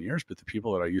over 10 years, but the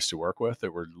people that I used to work with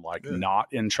that were like not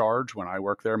in charge when I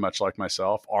worked there, much like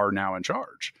myself, are now in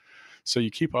charge. So you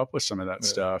keep up with some of that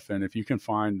stuff. And if you can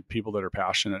find people that are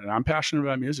passionate, and I'm passionate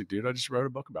about music, dude, I just wrote a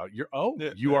book about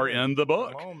it. You are in the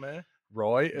book. Come on, man.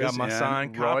 Roy is my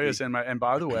signed Roy copy. is in my, and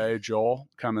by the way, Joel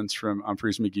Cummins from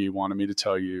Humphreys McGee wanted me to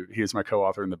tell you, he is my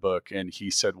co-author in the book. And he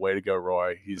said, way to go,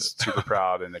 Roy. He's super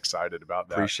proud and excited about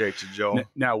that. Appreciate you, Joe.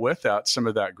 Now with that, some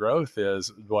of that growth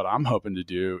is what I'm hoping to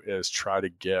do is try to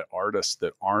get artists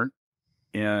that aren't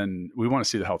we want to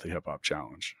see the Healthy Hip Hop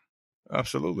Challenge.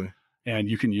 Absolutely. And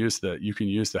you can use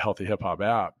the Healthy Hip Hop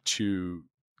app to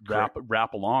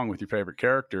rap along with your favorite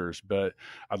characters. But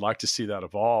I'd like to see that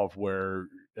evolve where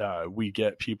we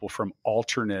get people from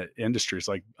alternate industries.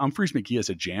 Like Humphreys McGee is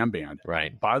a jam band.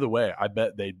 Right. By the way, I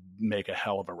bet they'd make a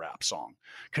hell of a rap song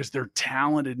because they're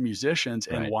talented musicians,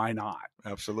 and why not?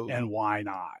 Absolutely. And why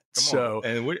not? Come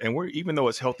on. And we're even though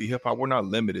it's healthy hip hop, we're not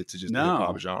limited to just the hip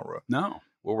hop genre. No.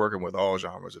 We're working with all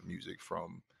genres of music,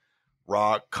 from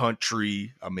rock,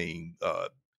 country,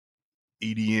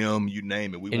 EDM, you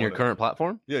name it. Your current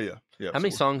platform? Yeah. How many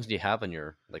songs do you have in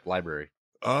your library?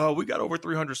 We got over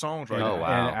 300 songs right now. Oh,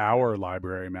 wow. In our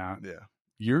library, Matt. Yeah.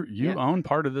 You own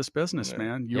part of this business,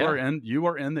 man. You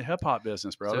are in the hip hop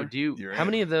business, brother. So how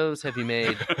many of those have you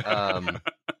made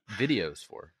videos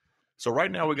for? So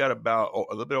right now we got about a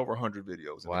little bit over 100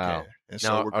 videos in the can. And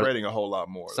so we're creating a whole lot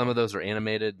more. Some of those are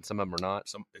animated and some of them are not.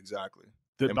 Exactly.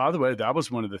 By the way, that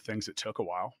was one of the things that took a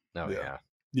while. Oh, yeah.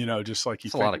 Just like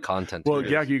it's a lot of content. Well,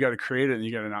 you got to create it, and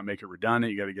you got to not make it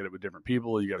redundant. You got to get it with different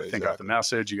people. You got to think out the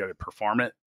message. You got to perform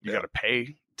it. You got to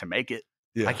pay to make it.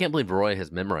 Yeah. I can't believe Roy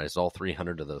has memorized all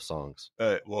 300 of those songs.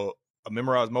 Well, I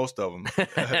memorized most of them. All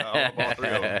 3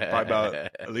 of them. Probably about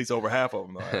at least over half of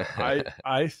them.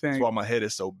 I think that's why my head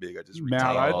is so big. I just retain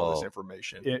all this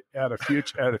information. At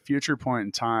a future point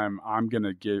in time, I'm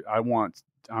going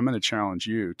to challenge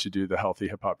you to do the Healthy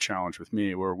Hip Hop Challenge with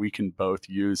me, where we can both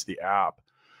use the app.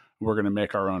 We're going to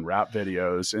make our own rap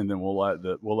videos, and then we'll let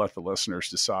the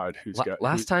listeners decide who's got.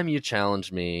 Last time you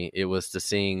challenged me, it was to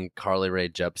sing Carly Rae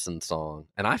Jepsen's song,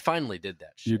 and I finally did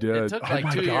that shit. You did. It took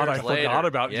like 2 years I later. forgot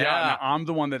about. Yeah, I'm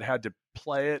the one that had to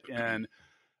play it in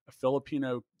a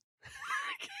Filipino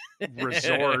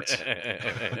resort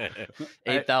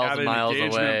 8,000 miles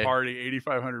away. Party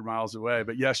 8,500 miles away.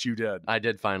 But yes, you did. I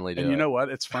did finally do it. And you know what?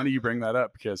 It's funny you bring that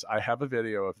up because I have a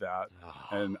video of that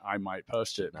and I might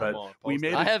post it. But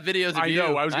I have videos of you. I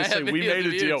know. I was going to say we made a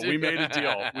deal. We made a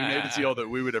deal. We made a deal that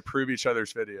we would approve each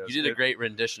other's videos. You did a great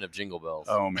rendition of Jingle Bells.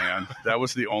 Oh man, that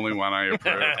was the only one I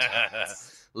approved.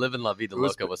 Living La Vida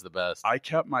Loca was the best. I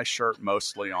kept my shirt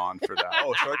mostly on for that.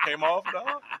 Oh, shirt came off,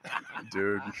 dog?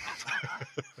 Dude.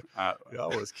 I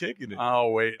was kicking it.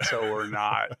 I'll wait till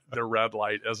the red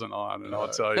light isn't on, and I'll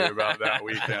tell you about that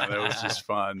weekend. It was just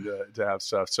fun to have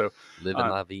stuff. So Living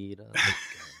La Vida Loca.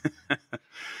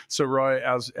 So Roy,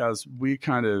 as we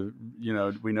kind of,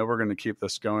 we know we're going to keep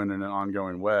this going in an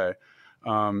ongoing way.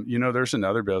 You know, there's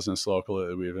another business locally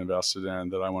that we've invested in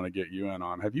that I want to get you in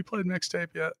on. Have you played Mixtape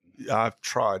yet? I've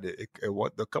tried it.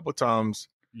 A couple of times.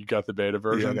 You got the beta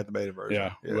version? Yeah, I got the beta version.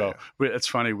 Yeah. Well, it's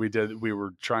funny. We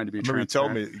were trying to be Remember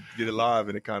transparent. you told me you did it live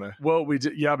and it kind of. Well, we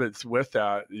did. Yeah, but with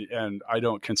that, and I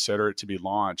don't consider it to be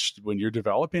launched. When you're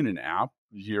developing an app,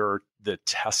 the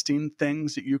testing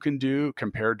things that you can do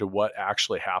compared to what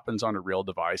actually happens on a real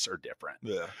device are different.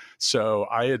 Yeah. So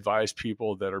I advise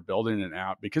people that are building an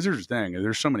app, because here's the thing,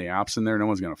 there's so many apps in there, no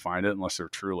one's going to find it unless they're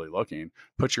truly looking.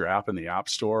 Put your app in the app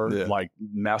store, like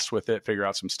mess with it, figure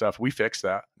out some stuff. We fixed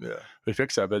that. Yeah. We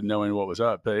fixed that, but knowing what was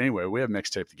up. But anyway, we have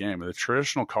Mixtape the game. The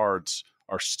traditional cards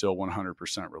are still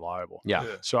 100% reliable. Yeah.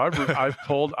 So I've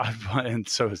pulled, and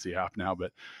so is the app now,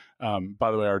 but by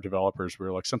the way, our developers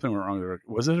were like, something went wrong.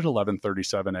 Was it at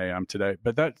 11:37 a.m. today?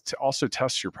 But that also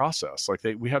tests your process. Like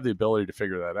we have the ability to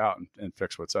figure that out and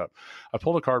fix what's up. I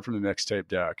pulled a card from the Mixtape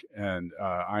deck, and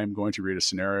I am going to read a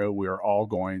scenario. We are all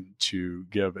going to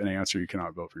give an answer. You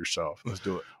cannot vote for yourself. Let's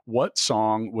do it. What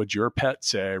song would your pet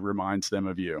say reminds them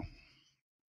of you?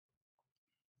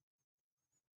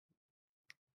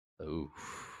 Ooh.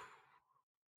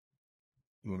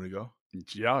 You want me to go?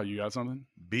 Yeah, you got something?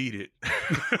 Beat It.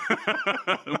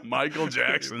 Michael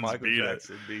Jackson Beat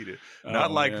It. Oh,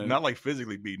 Not man. like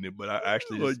physically beating it, but I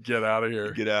actually just Get out of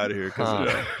here. get out of here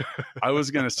because I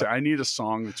was gonna say I need a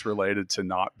song that's related to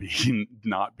not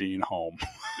being home.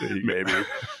 Maybe.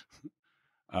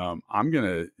 I'm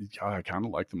gonna. God, I kind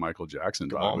of like the Michael Jackson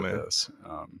Come vibe on, with man. this.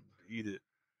 Beat It.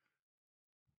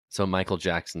 So Michael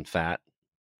Jackson fat.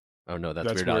 Oh no,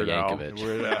 that's Weird Al Weird Al. Yankovic.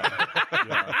 Weird Al.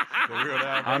 Yeah.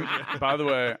 By the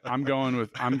way, I'm going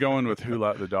with Who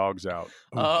Let the Dogs Out.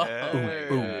 Oh,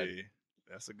 Hey.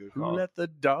 That's a good Who call. let the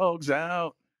dogs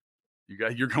out?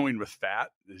 You're going with fat?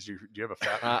 Do you have a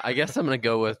fat? I guess I'm gonna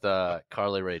go with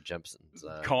Carly Rae Jepsen's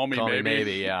Call me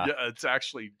maybe. Yeah. It's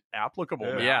actually applicable.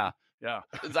 now. Yeah. Yeah.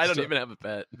 'Cause I don't So- even have a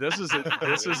pet. This is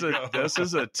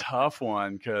a tough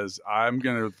one because I'm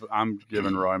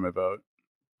giving Roy my vote.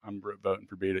 I'm voting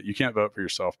for Beat It. You can't vote for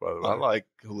yourself, by the way. I like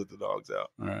Who Let the Dogs Out.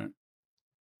 All right.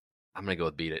 I'm gonna go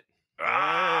with Beat It.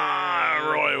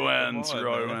 Roy wins. Come on,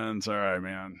 Roy man. wins. All right,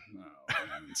 man. Oh,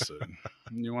 man. So,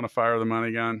 you want to fire the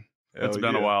money gun? It's Hell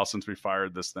been a yeah. while since we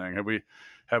fired this thing.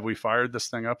 Have we fired this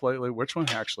thing up lately? Which one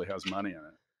actually has money in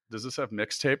it? Does this have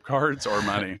Mixtape cards or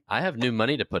money? I have new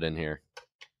money to put in here.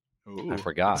 Ooh. I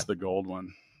forgot. It's the gold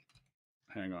one.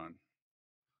 Hang on.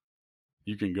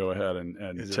 You can go ahead and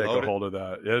Is it take a loaded? hold of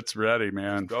that. It's ready,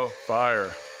 man. Go.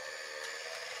 Fire.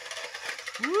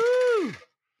 Woo!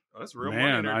 Oh, that's real money in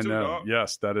Man, there I too, know. dog.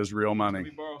 Yes, that is real Let me money.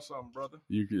 borrow something, brother.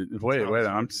 You can, wait.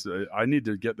 I need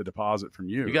to get the deposit from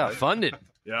you. You got right? funded.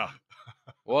 Yeah.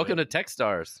 Welcome to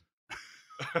Techstars.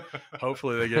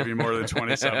 Hopefully they give you more than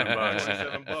 27 bucks.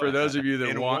 27 bucks. For those of you that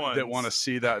In want ones. to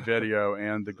see that video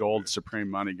and the gold Supreme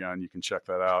money gun, you can check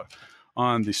that out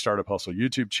on the Startup Hustle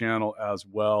YouTube channel, as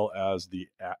well as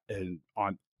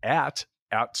at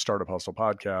Startup Hustle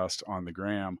Podcast on the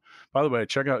gram. By the way,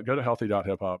 go to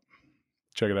healthy.hiphop.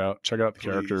 Check it out. Check out the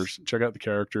characters. Check out the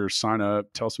characters. Sign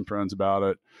up. Tell some friends about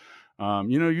it.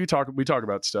 We talk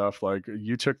about stuff like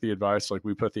you took the advice, like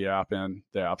we put the app in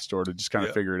the app store to just kind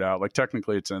of figure it out. Like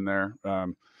technically it's in there.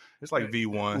 It's like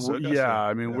V1. So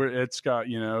It's got,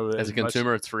 As a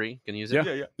consumer, it's free. Can you use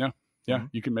it? Yeah. Mhm.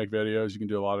 You can make videos. You can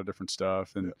do a lot of different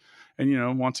stuff. And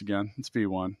once again, it's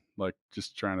V1, like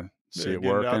just trying to see it get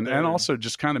it work. out And there. also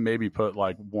just kind of maybe put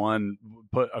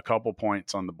a couple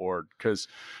points on the board. And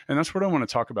that's what I want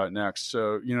to talk about next.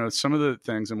 So, some of the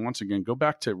things, and once again, go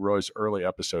back to Roy's early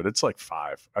episode. It's like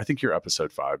 5. I think you're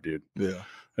episode 5, dude. Yeah.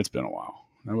 It's been a while.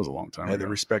 That was a long time I had ago. the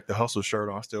Respect the Hustle shirt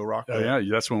on. I still rock Oh, that. yeah.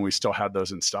 That's when we still had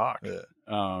those in stock.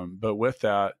 Yeah. But with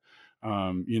that,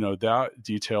 that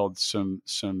detailed some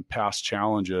past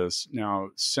challenges. Now,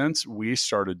 since we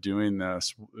started doing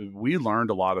this, we learned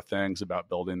a lot of things about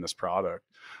building this product.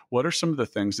 What are some of the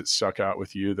things that stuck out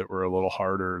with you that were a little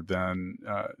harder than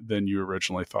you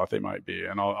originally thought they might be?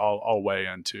 And I'll weigh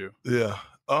in too. Yeah.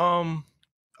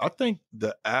 I think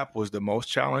the app was the most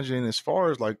challenging as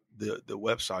far as like the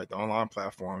website, the online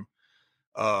platform.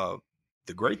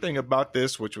 The great thing about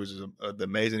this, which was the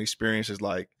amazing experience, is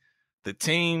like the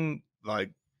team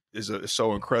is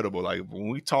so incredible. Like when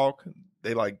we talk,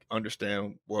 they like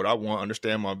understand what I want,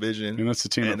 understand my vision. And that's the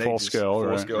team at they full just- scale, right?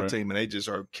 full scale team, and they just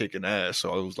are kicking ass.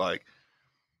 So it was like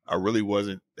I really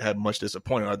had much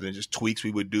disappointment other than just tweaks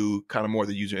we would do, kind of more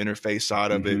the user interface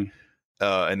side of it. Mhm.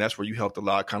 And that's where you helped a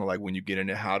lot, kind of like when you get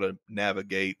into how to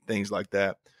navigate things like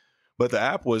that. But the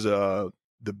app was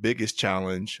the biggest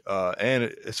challenge, and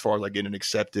as far as like getting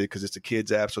accepted, because it's a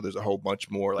kids app, so there's a whole bunch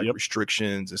more like Yep.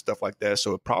 restrictions and stuff like that.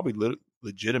 So it probably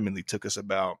legitimately took us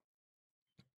about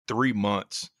 3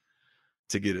 months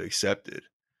to get it accepted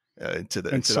into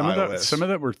the some of iOS.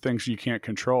 that were things you can't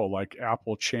control. Like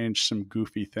Apple changed some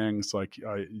goofy things. Like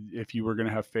if you were going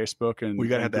to have Facebook and, We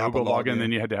gotta have the Google Apple login, login.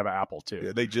 then you had to have Apple too.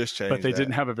 Yeah, they just changed, but they that.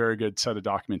 didn't have a very good set of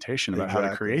documentation about how to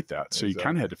Exactly. create that. So you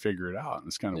kind Exactly. of had to figure it out. And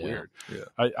it's kind of Yeah. weird.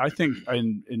 Yeah. I think,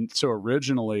 and so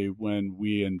originally when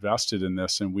we invested in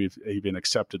this, and we've even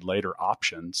accepted later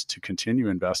options to continue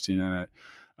investing in it.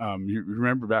 You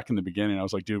remember back in the beginning, I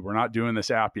was like, dude, we're not doing this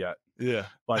app yet. Yeah.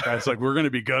 Like I was like, we're going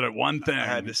to be good at one thing.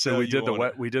 had to So sell we you did the on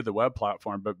web, it. we did the web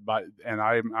platform, and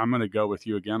I'm going to go with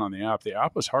you again on the app. The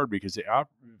app was hard because the app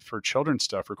for children's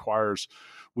stuff requires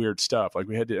weird stuff. Like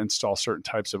we had to install certain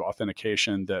types of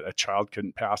authentication that a child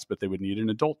couldn't pass, but they would need an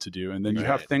adult to do. And then you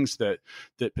have Right. things that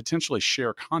potentially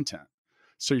share content.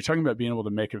 So you're talking about being able to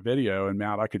make a video, and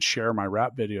Matt, I could share my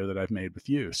rap video that I've made with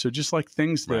you. So just like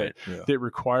things that Right. Yeah. that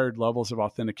required levels of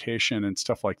authentication and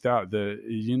stuff like that,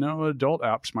 adult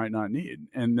apps might not need.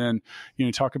 And then,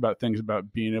 talk about things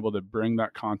about being able to bring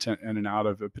that content in and out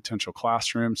of a potential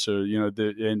classroom. So,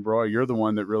 and Roy, you're the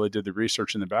one that really did the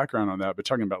research in the background on that, but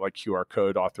talking about like QR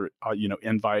code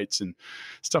invites and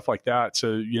stuff like that.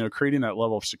 So, creating that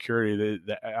level of security,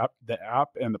 the app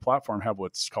and the platform have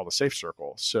what's called a safe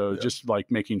circle. So just like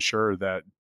making sure that,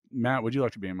 Matt, would you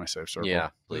like to be in my safe circle?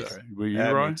 Yeah, please. Okay. Will you,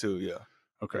 Add Roy? me too. Yeah.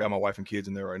 Okay. I got my wife and kids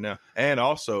in there right now. And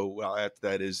also, what I'll add to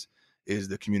that is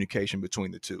the communication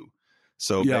between the two.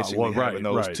 So Yeah, basically well, having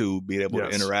right, those two be able to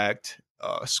Yes. interact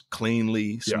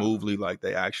cleanly, Yeah. smoothly, like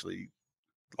they actually,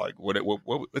 like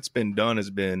what's been done has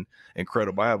been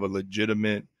incredible. We have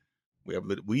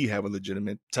a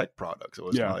legitimate tech product. So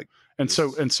it's Yeah. like, And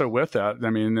so with that, I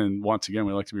mean, and once again,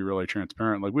 we like to be really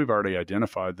transparent. Like we've already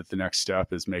identified that the next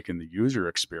step is making the user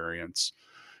experience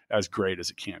as great as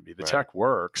it can be. The Right. tech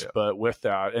works, Yeah. but with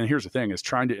that, and here's the thing, is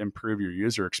trying to improve your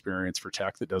user experience for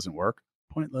tech that doesn't work,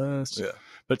 pointless. yeah,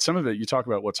 But some of it, you talk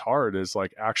about what's hard is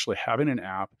like actually having an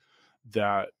app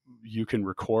that you can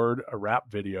record a rap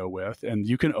video with, and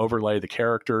you can overlay the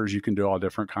characters. You can do all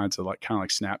different kinds of kind of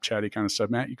Snapchatty kind of stuff.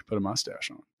 Matt, you can put a mustache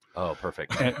on. Oh,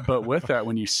 perfect. But with that,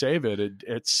 when you save it,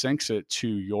 it syncs it to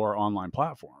your online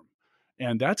platform.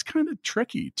 And that's kind of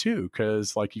tricky too,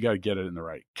 because like you got to get it in the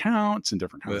right counts and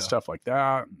different kinds of Yeah. stuff like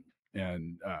that.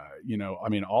 And,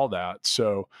 all that.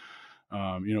 So,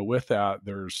 with that,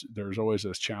 there's always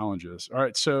those challenges. All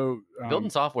right. So Building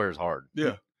software is hard.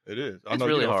 yeah, it is. I It's know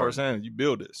really you know hard. firsthand. You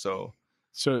build it. So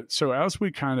So as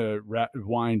we kind of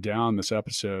wind down this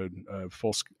episode of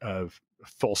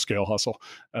Full Scale Hustle,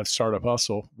 of Startup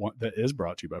Hustle, that is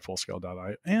brought to you by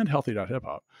Fullscale.io and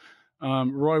Healthy.hiphop.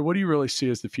 Roy, what do you really see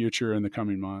as the future in the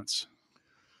coming months?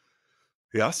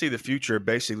 yeah, I see the future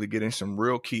basically getting some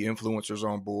real key influencers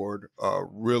on board,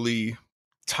 really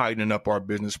tightening up our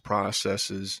business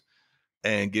processes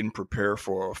and getting prepared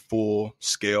for a full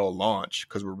scale launch,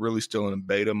 because we're really still in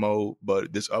beta mode.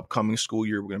 But this upcoming school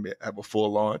year, we're going to have a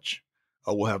full launch.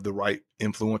 We'll have the right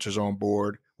influencers on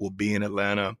board. We'll be in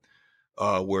Atlanta,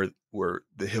 where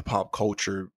the hip hop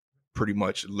culture pretty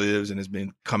much lives and has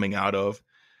been coming out of.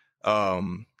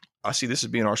 I see this as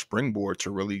being our springboard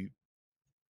to really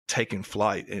taking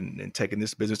flight and taking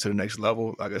this business to the next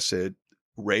level. Like I said,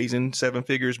 raising 7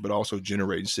 figures, but also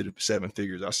generating 7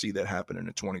 figures. I see that happening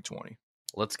in 2020.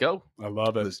 Let's go. I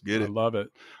love it. Let's get it. I love it.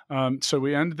 So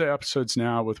we end the episodes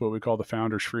now with what we call the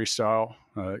Founders Freestyle,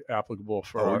 applicable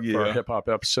for our hip hop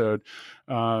episode.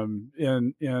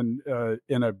 In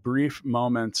a brief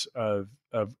moment of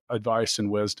advice and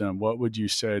wisdom, what would you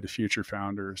say to future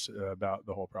founders about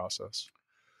the whole process?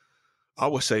 I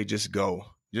would say just go.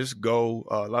 Just go.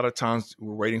 A lot of times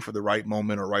we're waiting for the right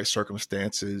moment or right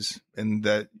circumstances, and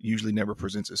that usually never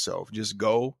presents itself. Just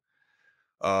go.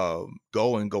 Go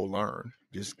and go learn.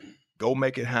 Just go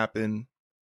make it happen,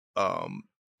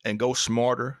 and go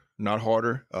smarter, not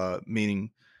harder,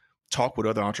 meaning talk with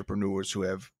other entrepreneurs who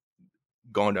have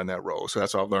gone down that road. So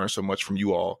that's why I've learned so much from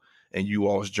you all and you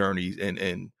all's journeys,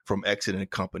 and from exiting a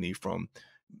company, from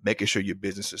making sure your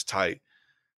business is tight.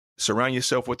 Surround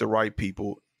yourself with the right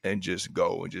people and just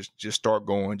go and just start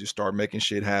going, just start making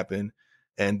shit happen,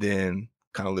 and then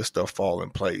kind of let stuff fall in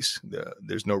place.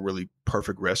 There's no really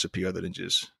perfect recipe other than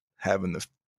just having the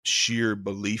sheer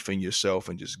belief in yourself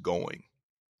and just going.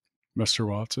 Mr.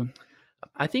 Watson?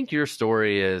 I think your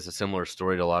story is a similar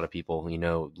story to a lot of people.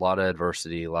 A lot of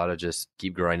adversity, a lot of just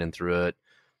keep grinding through it.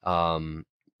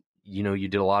 You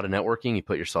did a lot of networking. You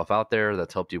put yourself out there.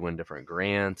 That's helped you win different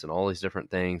grants and all these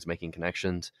different things, making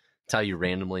connections. It's how you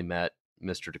randomly met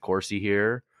Mr. DeCourcy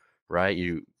here, right?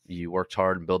 You you worked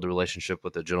hard and built a relationship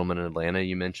with a gentleman in Atlanta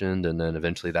you mentioned, and then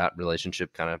eventually that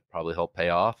relationship kind of probably helped pay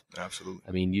off. Absolutely.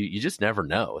 I mean, you just never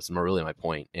know. It's really my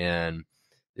point. And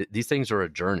these things are a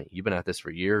journey. You've been at this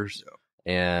for years,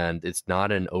 and it's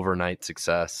not an overnight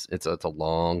success. It's a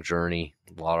long journey,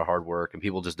 a lot of hard work, and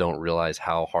people just don't realize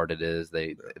how hard it is.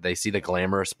 They see the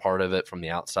glamorous part of it from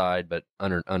the outside, but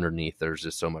underneath there's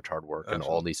just so much hard work and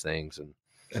all these things.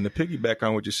 And to piggyback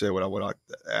on what you said, what I would like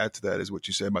to add to that is what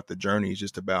you said about the journey is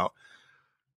just about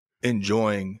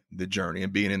enjoying the journey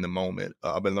and being in the moment.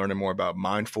 I've been learning more about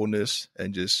mindfulness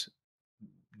and just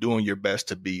doing your best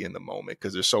to be in the moment,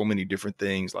 because there's so many different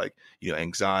things like,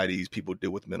 anxieties, people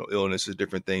deal with mental illnesses,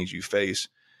 different things you face.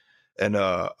 And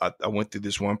I went through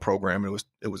this one program.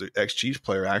 It was an ex-Chiefs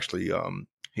player, actually.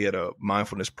 He had a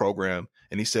mindfulness program,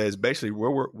 and he says basically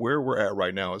where we're at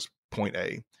right now is point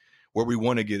A. Where we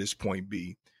want to get is point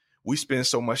B. We spend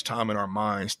so much time in our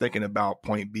minds thinking about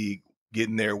point B,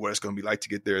 getting there, what it's going to be like to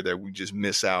get there, that we just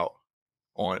miss out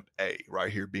on A, right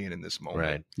here, being in this moment.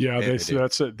 Right. Yeah,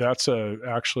 that's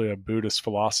actually a Buddhist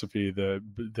philosophy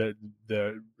that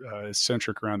is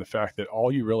centric around the fact that all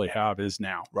you really have is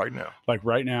now. Right now. Like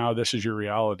right now, this is your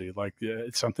reality. Like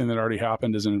it's something that already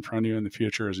happened, isn't in front of you, and the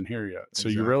future isn't here yet. So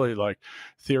you really, like,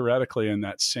 theoretically in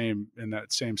that same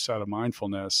set of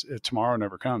mindfulness, tomorrow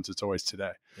never comes. It's always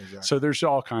today. Exactly. So there's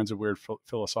all kinds of weird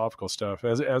philosophical stuff.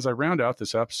 As I round out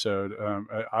this episode,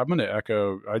 I'm going to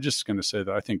echo. I'm just going to say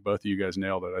that I think both of you guys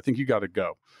nailed it. I think you got to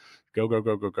go.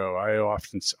 I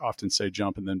often say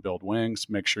jump and then build wings.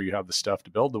 Make sure you have the stuff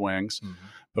to build the wings. Mm-hmm.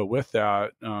 But with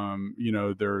that,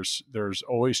 there's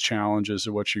always challenges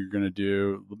of what you're going to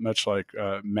do. Much like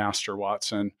Master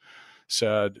Watson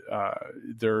said,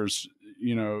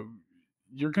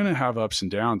 you're going to have ups and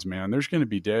downs, man. There's going to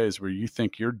be days where you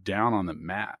think you're down on the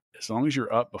mat. As long as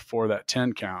you're up before that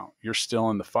 10 count, you're still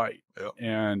in the fight. Yep.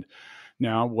 And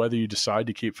now, whether you decide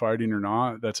to keep fighting or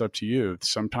not, that's up to you.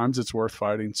 Sometimes it's worth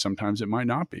fighting. Sometimes it might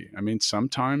not be. I'm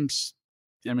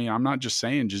not just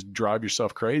saying just drive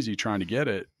yourself crazy trying to get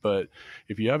it. But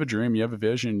if you have a dream, you have a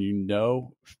vision, you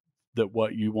know that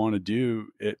what you want to do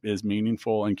it is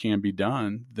meaningful and can be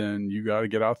done, then you got to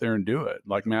get out there and do it.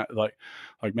 Like Matt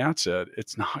said,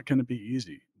 it's not going to be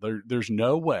easy. There's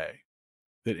no way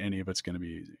that any of it's going to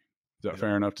be easy. Is that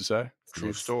fair enough to say?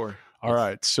 True story. All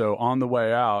right. So on the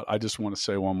way out, I just want to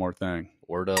say one more thing.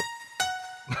 Word up.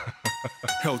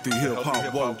 Healthy Hip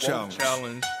Hop Woke Challenge.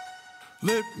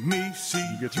 Let me see.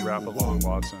 You get to rap along,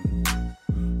 Watson.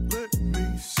 Let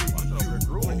me see.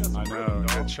 I know.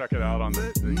 Go check it out on the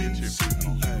YouTube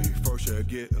channel. Hey, first you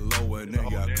get low and then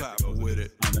you clap with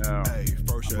it. I know. Hey,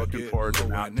 first I'm looking forward to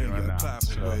not doing that.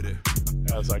 So,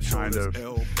 as I kind of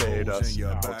fade us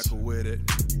out.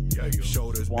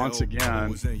 Once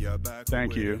again,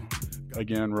 thank you.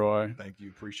 Again, Roy. Thank you.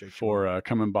 Appreciate you. For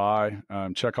coming by.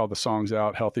 Check all the songs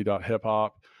out,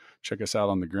 healthy.hiphop. Check us out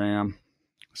on the gram.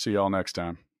 See y'all next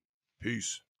time.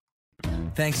 Peace.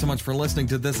 Thanks so much for listening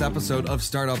to this episode of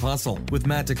Startup Hustle with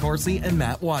Matt DeCoursey and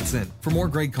Matt Watson. For more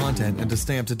great content and to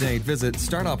stay up to date, visit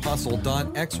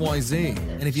startuphustle.xyz.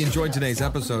 And if you enjoyed today's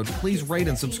episode, please rate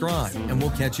and subscribe, and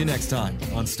we'll catch you next time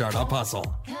on Startup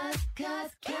Hustle.